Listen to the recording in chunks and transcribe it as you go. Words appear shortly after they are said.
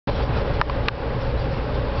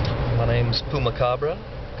name's Puma Cabra.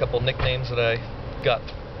 A couple nicknames that I got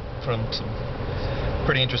from some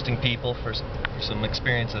pretty interesting people for some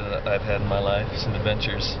experiences that I've had in my life, some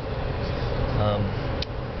adventures.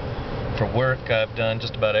 For work, I've done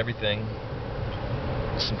just about everything.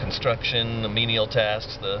 Some construction, the menial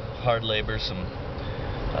tasks, the hard labor, some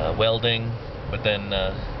welding, but then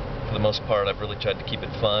for the most part I've really tried to keep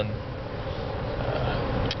it fun.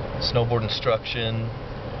 Snowboard instruction.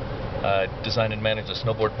 I designed and managed a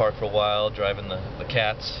snowboard park for a while, driving the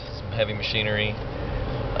cats, some heavy machinery.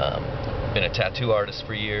 Been a tattoo artist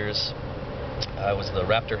for years. I was the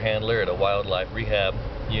raptor handler at a wildlife rehab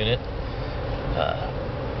unit.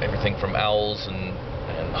 Everything from owls and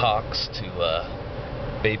hawks to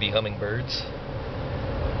baby hummingbirds.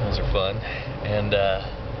 Those are fun. And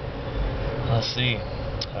let's see,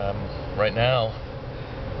 right now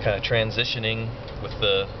kind of transitioning with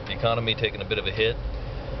the economy taking a bit of a hit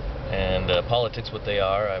and politics what they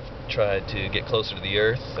are. I've tried to get closer to the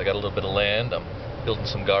earth. I got a little bit of land. I'm building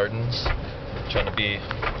some gardens, trying to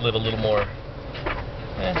live a little more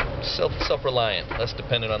self-reliant, less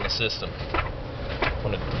dependent on the system. I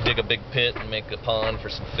want to dig a big pit and make a pond for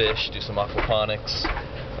some fish, do some aquaponics,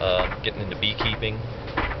 getting into beekeeping.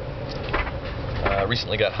 I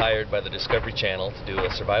recently got hired by the Discovery Channel to do a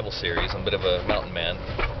survival series. I'm a bit of a mountain man,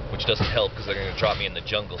 which doesn't help because they're going to drop me in the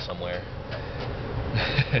jungle somewhere.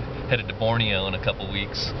 Headed to Borneo in a couple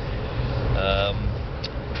weeks.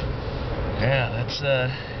 Yeah,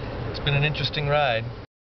 it's been an interesting ride.